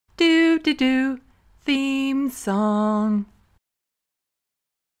Do-do-do theme song.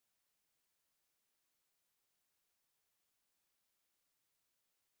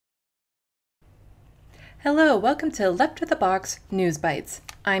 Hello, welcome to Left of the Box News Bites.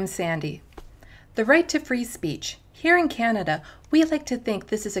 I'm Sandy. The right to free speech. Here in Canada, we like to think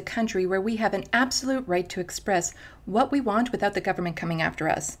this is a country where we have an absolute right to express what we want without the government coming after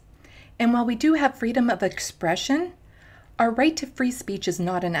us. And while we do have freedom of expression, our right to free speech is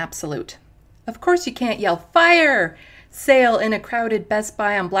not an absolute. Of course, you can't yell "Fire!" sale in a crowded Best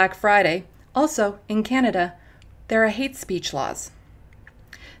Buy on Black Friday. Also, in Canada, there are hate speech laws.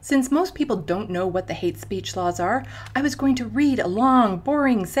 Since most people don't know what the hate speech laws are, I was going to read a long,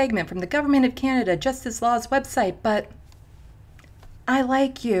 boring segment from the Government of Canada Justice Law's website, but I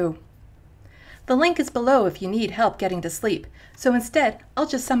like you. The link is below if you need help getting to sleep, so instead, I'll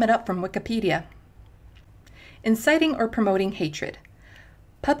just sum it up from Wikipedia. Inciting or promoting hatred.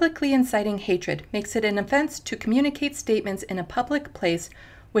 Publicly inciting hatred makes it an offense to communicate statements in a public place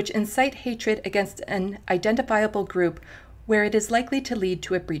which incite hatred against an identifiable group where it is likely to lead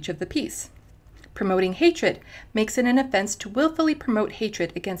to a breach of the peace. Promoting hatred makes it an offense to willfully promote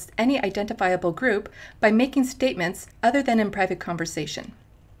hatred against any identifiable group by making statements other than in private conversation.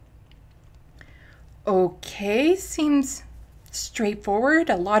 Okay, seems straightforward.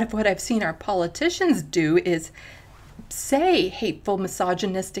 A lot of what I've seen our politicians do is say hateful,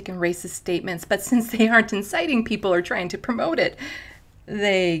 misogynistic, and racist statements, but since they aren't inciting people or trying to promote it,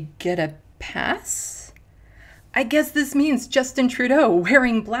 they get a pass? I guess this means Justin Trudeau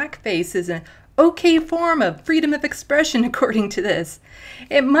wearing blackface is an okay form of freedom of expression according to this.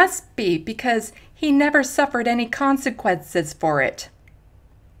 It must be because he never suffered any consequences for it.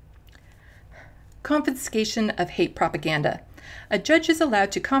 Confiscation of hate propaganda. A judge is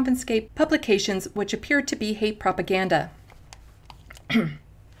allowed to confiscate publications which appear to be hate propaganda.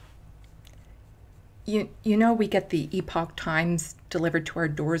 You know we get the Epoch Times delivered to our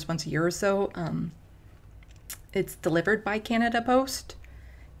doors once a year or so. It's delivered by Canada Post.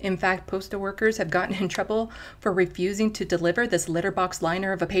 In fact, postal workers have gotten in trouble for refusing to deliver this litter box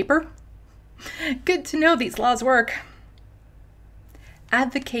liner of a paper. Good to know these laws work.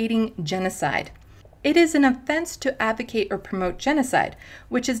 Advocating genocide. It is an offense to advocate or promote genocide,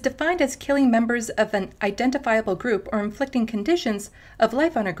 which is defined as killing members of an identifiable group or inflicting conditions of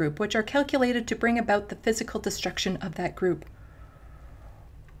life on a group which are calculated to bring about the physical destruction of that group.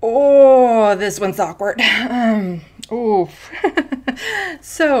 Oh, this one's awkward. Oof.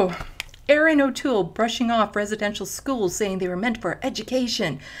 So, Aaron O'Toole brushing off residential schools saying they were meant for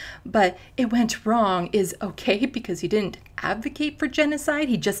education, but it went wrong is okay because he didn't advocate for genocide,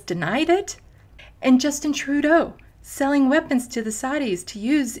 he just denied it? And Justin Trudeau selling weapons to the Saudis to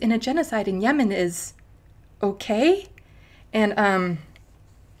use in a genocide in Yemen is okay? And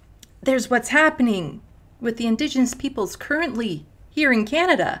there's what's happening with the Indigenous peoples currently here in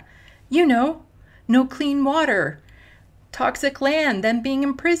Canada. You know, no clean water, toxic land, them being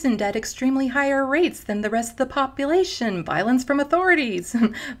imprisoned at extremely higher rates than the rest of the population, violence from authorities,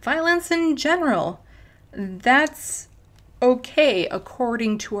 violence in general. That's okay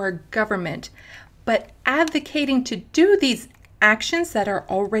according to our government. But advocating to do these actions that are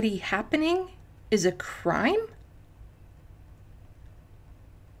already happening is a crime?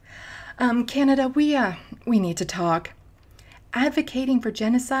 Canada, we need to talk. Advocating for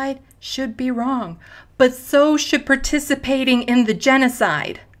genocide should be wrong, but so should participating in the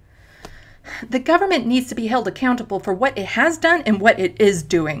genocide. The government needs to be held accountable for what it has done and what it is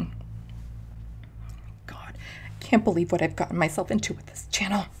doing. God, I can't believe what I've gotten myself into with this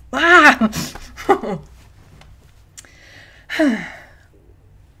channel.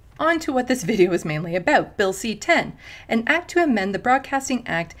 On to what this video is mainly about, Bill C-10, an act to amend the Broadcasting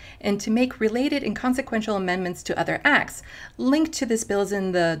Act and to make related and consequential amendments to other acts. Link to this bill is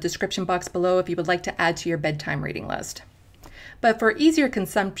in the description box below if you would like to add to your bedtime reading list. But for easier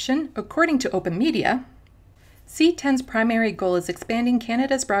consumption, according to Open Media, C-10's primary goal is expanding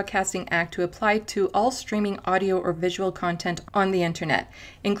Canada's Broadcasting Act to apply to all streaming audio or visual content on the internet,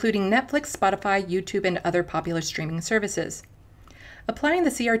 including Netflix, Spotify, YouTube, and other popular streaming services. Applying the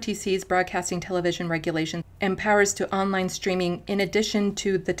CRTC's broadcasting television regulation empowers to online streaming in addition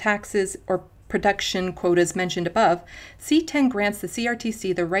to the taxes or production quotas mentioned above. C-10 grants the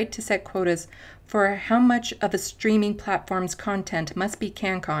CRTC the right to set quotas for how much of a streaming platform's content must be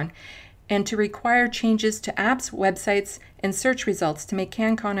CanCon and to require changes to apps, websites, and search results to make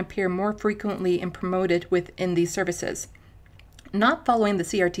CanCon appear more frequently and promoted within these services. Not following the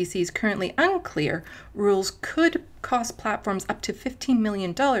CRTC's currently unclear rules could cost platforms up to $15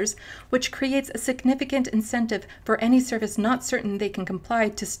 million, which creates a significant incentive for any service not certain they can comply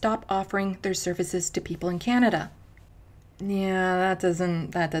to stop offering their services to people in Canada. Yeah, that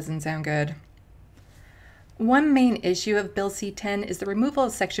doesn't sound good. One main issue of Bill C-10 is the removal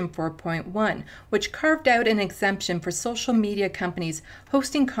of Section 4.1, which carved out an exemption for social media companies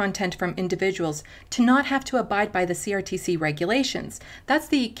hosting content from individuals to not have to abide by the CRTC regulations. That's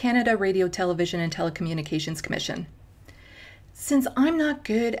the Canada Radio, Television and Telecommunications Commission. Since I'm not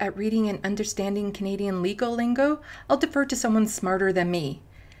good at reading and understanding Canadian legal lingo, I'll defer to someone smarter than me.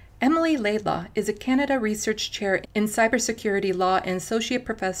 Emily Laidlaw is a Canada Research Chair in Cybersecurity Law and Associate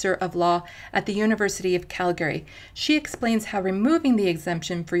Professor of Law at the University of Calgary. She explains how removing the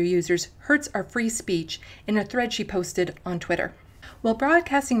exemption for users hurts our free speech in a thread she posted on Twitter. While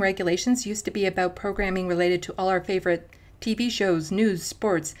broadcasting regulations used to be about programming related to all our favorite TV shows, news,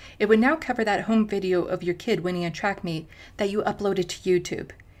 sports, it would now cover that home video of your kid winning a track meet that you uploaded to YouTube.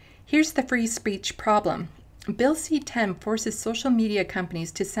 Here's the free speech problem. Bill C-10 forces social media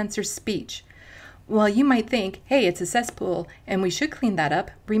companies to censor speech. While you might think, hey, it's a cesspool and we should clean that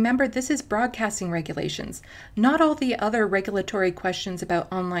up, remember this is broadcasting regulations, not all the other regulatory questions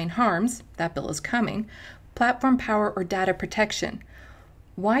about online harms, that bill is coming, platform power or data protection.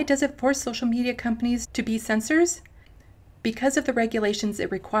 Why does it force social media companies to be censors? Because of the regulations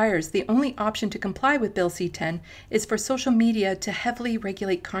it requires, the only option to comply with Bill C-10 is for social media to heavily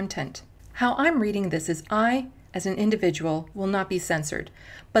regulate content. How I'm reading this is I, as an individual, will not be censored,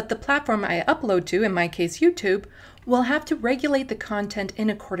 but the platform I upload to, in my case YouTube, will have to regulate the content in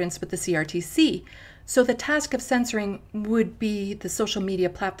accordance with the CRTC, so the task of censoring would be the social media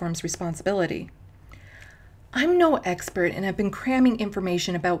platform's responsibility. I'm no expert and have been cramming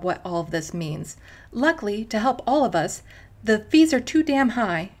information about what all of this means. Luckily, to help all of us, the fees are too damn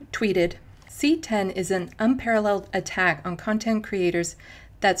high, tweeted, C-10 is an unparalleled attack on content creators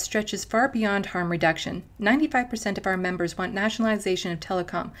that stretches far beyond harm reduction. 95% of our members want nationalization of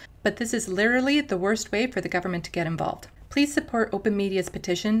telecom, but this is literally the worst way for the government to get involved. Please support Open Media's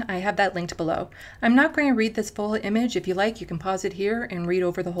petition. I have that linked below. I'm not going to read this full image. If you like, you can pause it here and read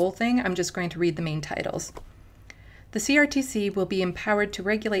over the whole thing. I'm just going to read the main titles. The CRTC will be empowered to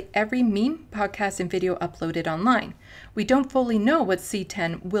regulate every meme, podcast, and video uploaded online. We don't fully know what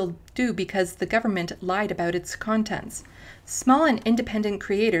C-10 will do because the government lied about its contents. Small and independent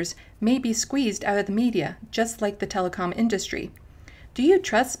creators may be squeezed out of the media, just like the telecom industry. Do you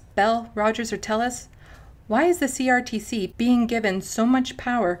trust Bell, Rogers, or TELUS? Why is the CRTC being given so much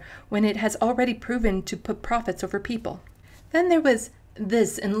power when it has already proven to put profits over people? Then there was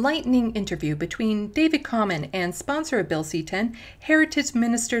this enlightening interview between David Common and sponsor of Bill C-10, Heritage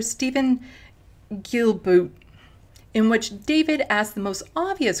Minister Stephen Guilbeault, in which David asked the most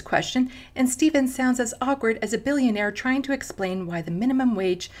obvious question and Stephen sounds as awkward as a billionaire trying to explain why the minimum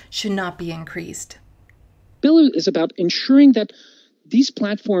wage should not be increased. Bill is about ensuring that these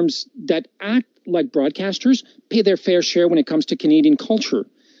platforms that act like broadcasters pay their fair share when it comes to Canadian culture.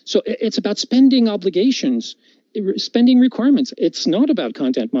 So it's about spending obligations, spending requirements. It's not about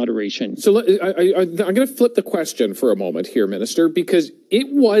content moderation. So I'm going to flip the question for a moment here, Minister, because it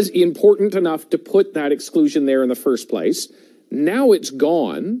was important enough to put that exclusion there in the first place. Now it's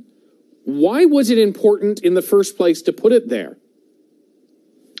gone. Why was it important in the first place to put it there?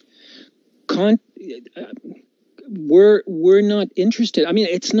 We're not interested. I mean,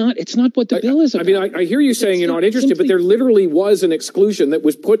 it's not what the bill is about. I mean, I hear you saying you're not interested, but there literally was an exclusion that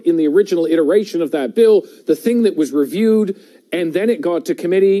was put in the original iteration of that bill, the thing that was reviewed, and then it got to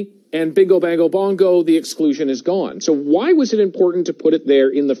committee, and bingo, bango, bongo, the exclusion is gone. So why was it important to put it there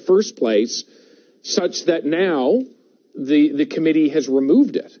in the first place, such that now the committee has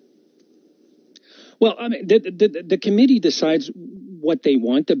removed it? Well, I mean, the committee decides what they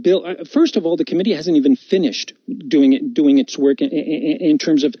want. The bill, first of all, the committee hasn't even finished doing its work in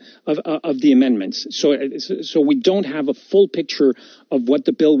terms of the amendments. So we don't have a full picture of what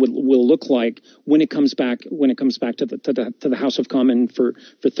the bill will look like when it comes back to the House of Commons for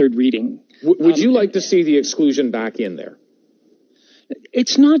third reading. Would you like to see the exclusion back in there?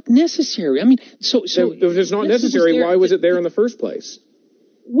 It's not necessary. I mean, so if it's not necessary, why was it there in the first place?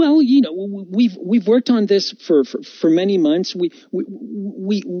 Well, you know, we've worked on this for many months.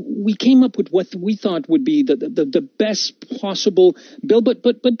 We came up with what we thought would be the best possible bill, but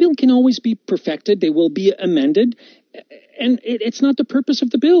bill can always be perfected. They will be amended, And it's not the purpose of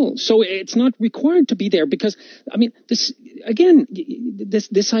the bill. So it's not required to be there because, I mean, this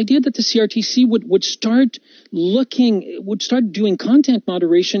idea that the CRTC would start doing content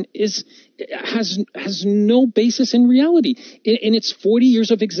moderation has no basis in reality. In its 40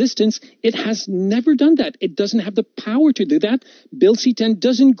 years of existence, it has never done that. It doesn't have the power to do that. Bill C-10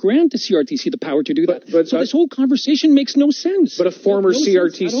 doesn't grant the CRTC the power to do that. So this whole conversation makes no sense. But a former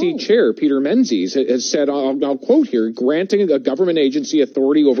CRTC chair, Peter Menzies, has said, I'll quote here, granting a government agency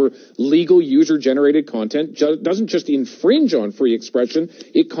authority over legal user-generated content doesn't just infringe on free expression,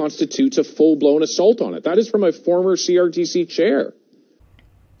 it constitutes a full-blown assault on it. That is from a former CRTC chair.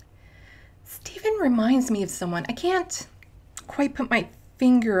 Stephen reminds me of someone. I can't quite put my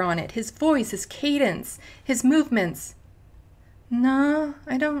finger on it. His voice, his cadence, his movements. No,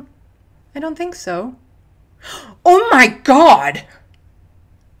 I don't think so. Oh my God!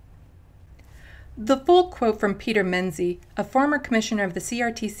 The full quote from Peter Menzies, a former commissioner of the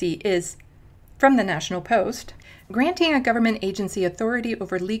CRTC, is from the National Post. Granting a government agency authority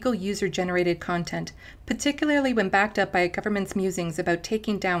over legal user-generated content, particularly when backed up by a government's musings about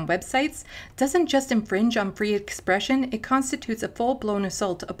taking down websites, doesn't just infringe on free expression, it constitutes a full-blown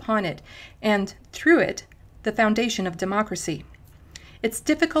assault upon it, and, through it, the foundation of democracy. It's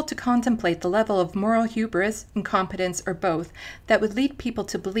difficult to contemplate the level of moral hubris, incompetence, or both that would lead people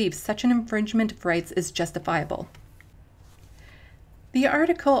to believe such an infringement of rights is justifiable. The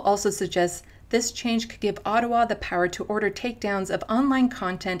article also suggests this change could give Ottawa the power to order takedowns of online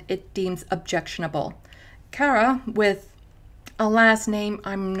content it deems objectionable. Kara, with a last name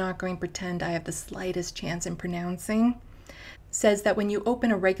I'm not going to pretend I have the slightest chance in pronouncing, says that when you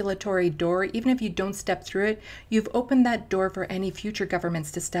open a regulatory door, even if you don't step through it, you've opened that door for any future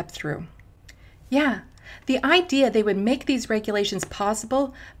governments to step through. Yeah, the idea they would make these regulations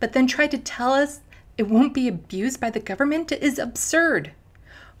possible, but then try to tell us it won't be abused by the government is absurd.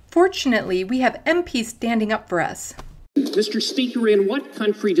 Fortunately, we have MPs standing up for us. Mr. Speaker, in what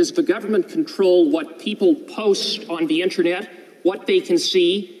country does the government control what people post on the internet, what they can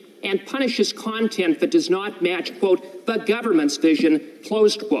see, and punishes content that does not match, quote, the government's vision,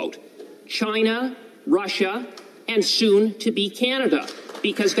 closed quote? China, Russia, and soon to be Canada,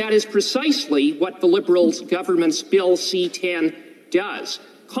 because that is precisely what the Liberals' government's Bill C-10 does.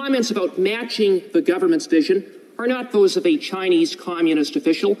 Comments about matching the government's vision are not those of a Chinese communist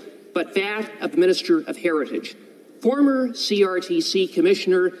official, but that of the Minister of Heritage. Former CRTC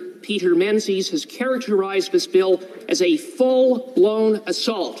Commissioner Peter Menzies has characterized this bill as a full-blown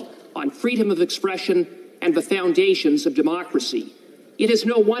assault on freedom of expression and the foundations of democracy. It is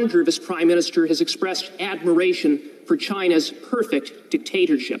no wonder this Prime Minister has expressed admiration for China's perfect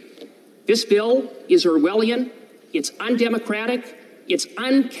dictatorship. This bill is Orwellian, it's undemocratic, it's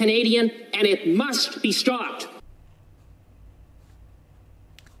un-Canadian, and it must be stopped.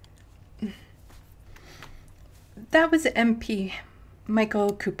 That was MP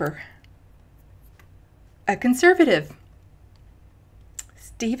Michael Cooper, a Conservative.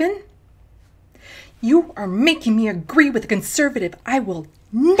 Stephen, you are making me agree with a Conservative. I will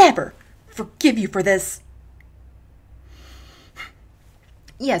never forgive you for this.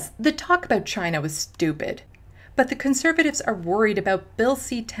 Yes, the talk about China was stupid, but the Conservatives are worried about Bill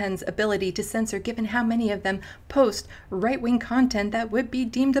C-10's ability to censor given how many of them post right-wing content that would be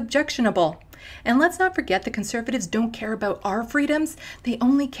deemed objectionable. And let's not forget the Conservatives don't care about our freedoms, they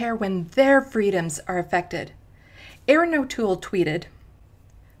only care when their freedoms are affected. Aaron O'Toole tweeted,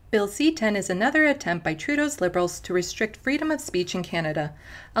 Bill C-10 is another attempt by Trudeau's Liberals to restrict freedom of speech in Canada.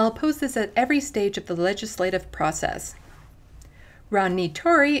 I'll oppose this at every stage of the legislative process. Rodney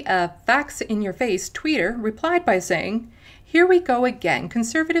Tory, a facts-in-your-face tweeter, replied by saying, here we go again,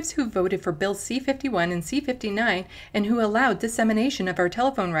 Conservatives who voted for Bill C-51 and C-59 and who allowed dissemination of our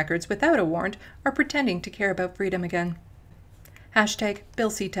telephone records without a warrant are pretending to care about freedom again. Hashtag Bill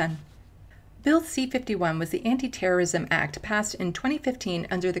C-10. Bill C-51 was the Anti-Terrorism Act passed in 2015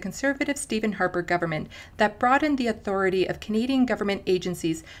 under the Conservative Stephen Harper government that broadened the authority of Canadian government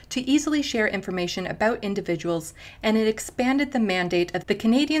agencies to easily share information about individuals, and it expanded the mandate of the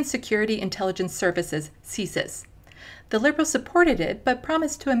Canadian Security Intelligence Services, CSIS. The Liberals supported it, but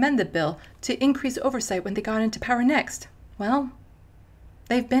promised to amend the bill to increase oversight when they got into power next. Well,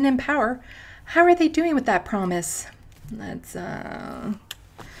 they've been in power. How are they doing with that promise?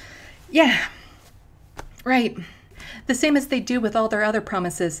 Yeah, right. The same as they do with all their other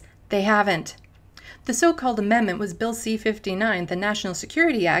promises. They haven't. The so-called amendment was Bill C-59, the National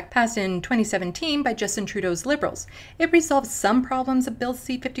Security Act, passed in 2017 by Justin Trudeau's Liberals. It resolves some problems of Bill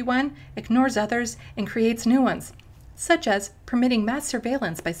C-51, ignores others, and creates new ones. such as permitting mass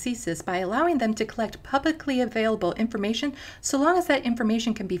surveillance by CSIS by allowing them to collect publicly available information so long as that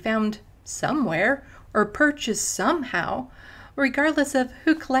information can be found somewhere or purchased somehow, regardless of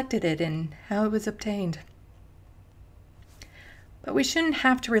who collected it and how it was obtained. But we shouldn't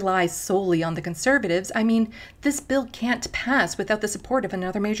have to rely solely on the Conservatives. I mean, this bill can't pass without the support of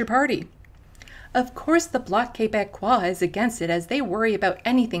another major party. Of course, the Bloc Québécois is against it, as they worry about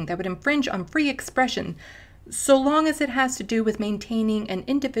anything that would infringe on free expression, so long as it has to do with maintaining an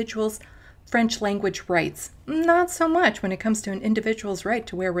individual's French language rights. Not so much when it comes to an individual's right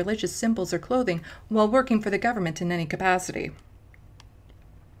to wear religious symbols or clothing while working for the government in any capacity.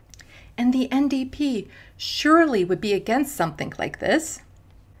 And the NDP surely would be against something like this.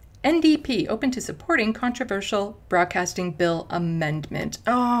 NDP open to supporting controversial broadcasting bill amendment.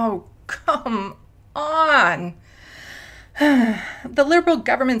 Oh, come on. The Liberal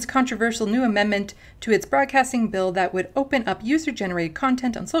government's controversial new amendment to its broadcasting bill that would open up user-generated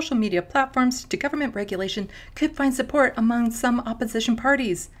content on social media platforms to government regulation could find support among some opposition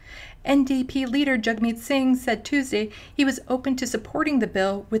parties. NDP leader Jagmeet Singh said Tuesday he was open to supporting the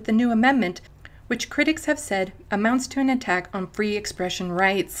bill with the new amendment, which critics have said amounts to an attack on free expression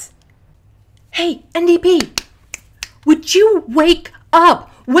rights. Hey, NDP! Would you wake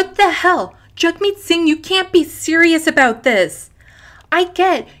up? What the hell? Jagmeet Singh, you can't be serious about this. I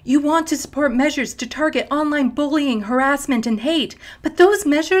get you want to support measures to target online bullying, harassment, and hate, but those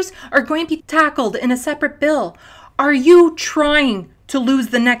measures are going to be tackled in a separate bill. Are you trying to lose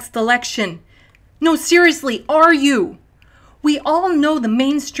the next election? No, seriously, are you? We all know the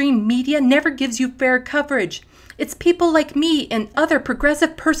mainstream media never gives you fair coverage. It's people like me and other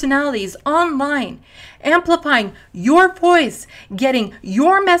progressive personalities online, amplifying your voice, getting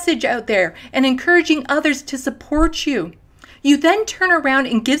your message out there, and encouraging others to support you. You then turn around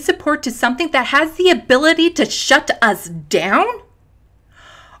and give support to something that has the ability to shut us down?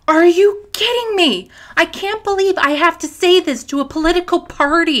 Are you kidding me? I can't believe I have to say this to a political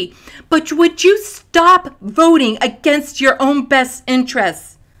party, but would you stop voting against your own best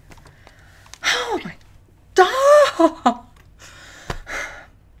interests? Oh my God.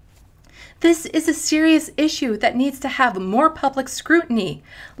 This is a serious issue that needs to have more public scrutiny.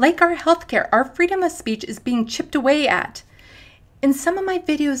 Like our healthcare, our freedom of speech is being chipped away at. In some of my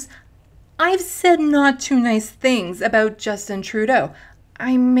videos, I've said not too nice things about Justin Trudeau.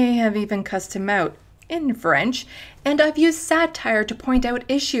 I may have even cussed him out in French, and I've used satire to point out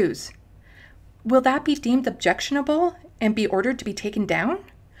issues. Will that be deemed objectionable and be ordered to be taken down?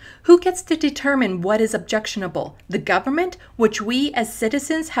 Who gets to determine what is objectionable? The government, which we as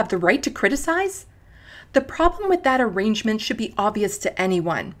citizens have the right to criticize? The problem with that arrangement should be obvious to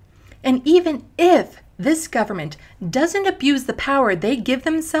anyone. And even if this government doesn't abuse the power they give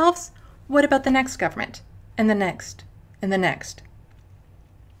themselves, what about the next government? And the next? And the next?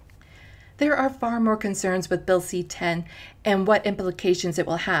 There are far more concerns with Bill C-10 and what implications it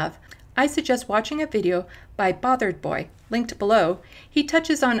will have. I suggest watching a video by Bothered Boy, linked below. He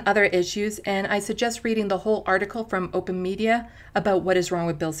touches on other issues, and I suggest reading the whole article from Open Media about what is wrong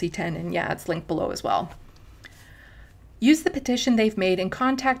with Bill C-10, and yeah, it's linked below as well. Use the petition they've made and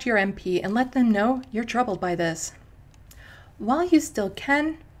contact your MP and let them know you're troubled by this. While you still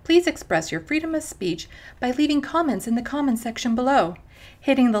can, please express your freedom of speech by leaving comments in the comment section below,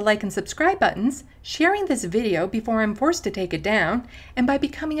 hitting the like and subscribe buttons, sharing this video before I'm forced to take it down, and by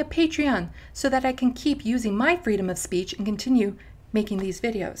becoming a Patreon so that I can keep using my freedom of speech and continue making these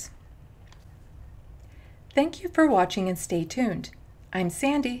videos. Thank you for watching and stay tuned. I'm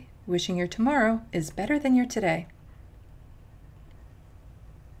Sandy, wishing your tomorrow is better than your today.